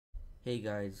Hey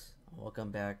guys, welcome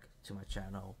back to my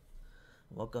channel.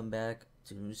 Welcome back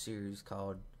to a new series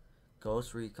called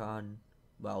Ghost Recon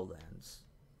Wildlands.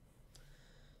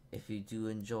 If you do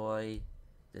enjoy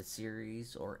the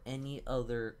series or any of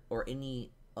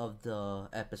the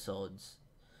episodes,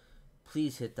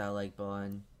 please hit that like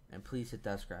button and please hit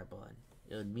that subscribe button.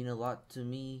 It would mean a lot to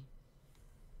me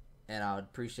and I would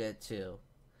appreciate it too.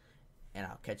 And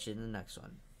I'll catch you in the next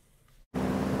one.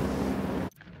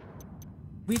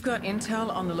 We've got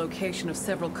intel on the location of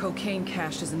several cocaine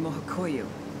caches in Mohokoyo.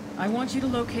 I want you to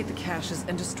locate the caches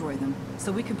and destroy them,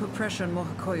 so we can put pressure on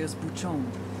Mohokoyo's Buchon.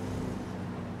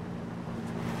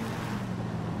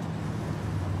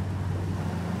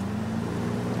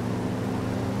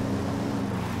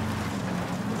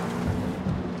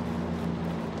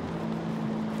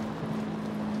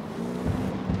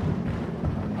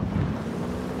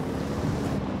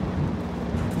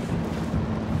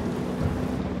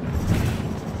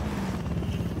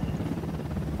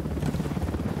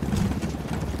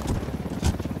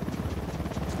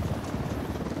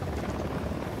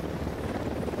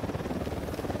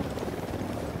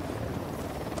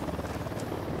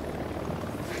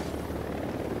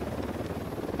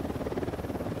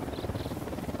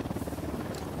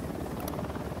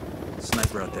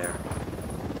 Sniper out there.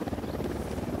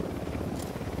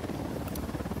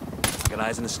 Got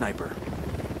eyes on the sniper.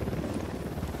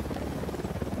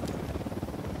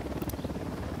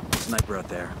 Sniper out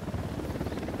there.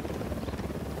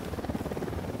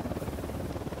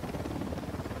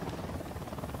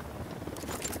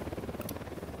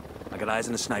 I got eyes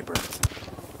on the sniper.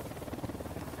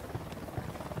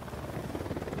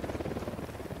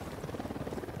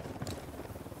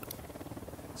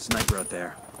 Sniper out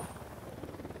there.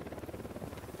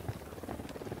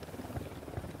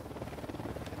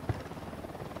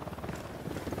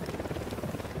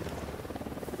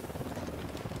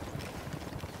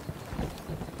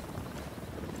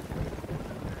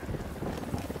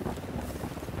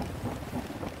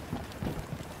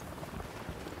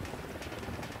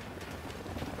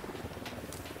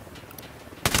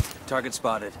 Target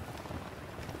spotted.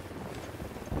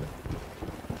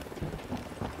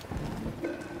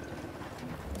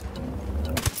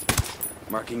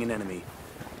 Marking an enemy.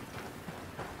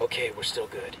 Okay, we're still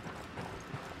good.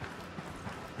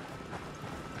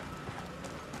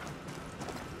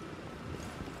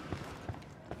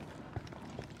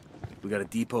 We got a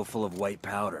depot full of white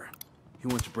powder. Who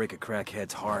wants to break a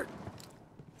crackhead's heart?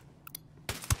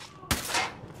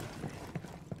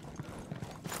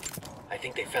 I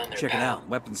think they found their Check it pal. out.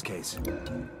 Weapons case.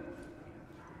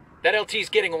 That LT's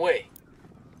getting away.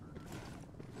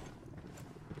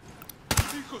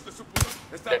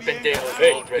 That Pendejo's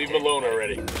Hey, leave him alone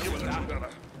already.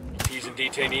 Teasing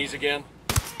detainees again?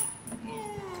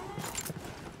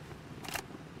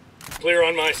 Clear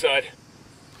on my side.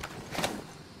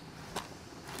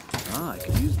 Ah, I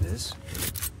could use this.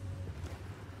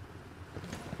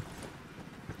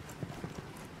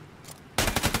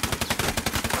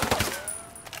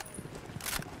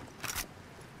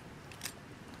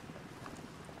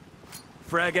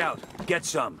 Frag out. Get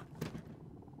some.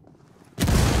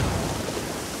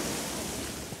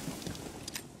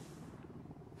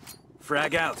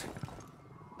 Frag out.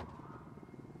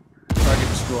 Target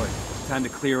destroyed. Time to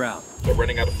clear out. We're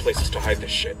running out of places to hide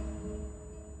this shit.